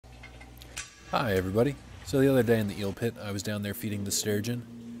Hi everybody. So the other day in the eel pit, I was down there feeding the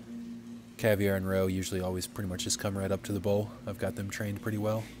sturgeon. Caviar and roe usually always pretty much just come right up to the bowl. I've got them trained pretty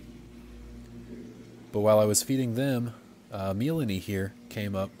well. But while I was feeding them, Mealany here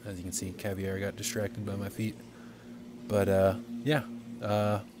came up. As you can see, Caviar got distracted by my feet. But yeah,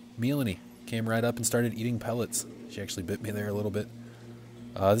 Mealany came right up and started eating pellets. She actually bit me there a little bit.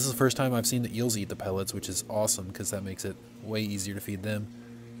 This is the first time I've seen the eels eat the pellets, which is awesome because that makes it way easier to feed them.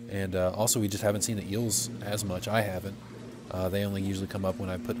 And also, we just haven't seen the eels as much. I haven't. They only usually come up when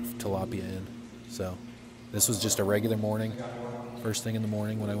I put tilapia in. So this was just a regular morning, first thing in the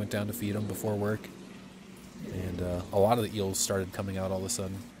morning when I went down to feed them before work. And a lot of the eels started coming out all of a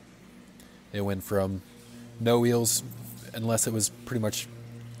sudden. It went from no eels, unless it was pretty much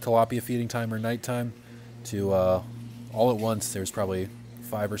tilapia feeding time or nighttime, to all at once. There's probably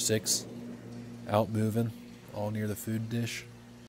 5 or 6 out moving, all near the food dish.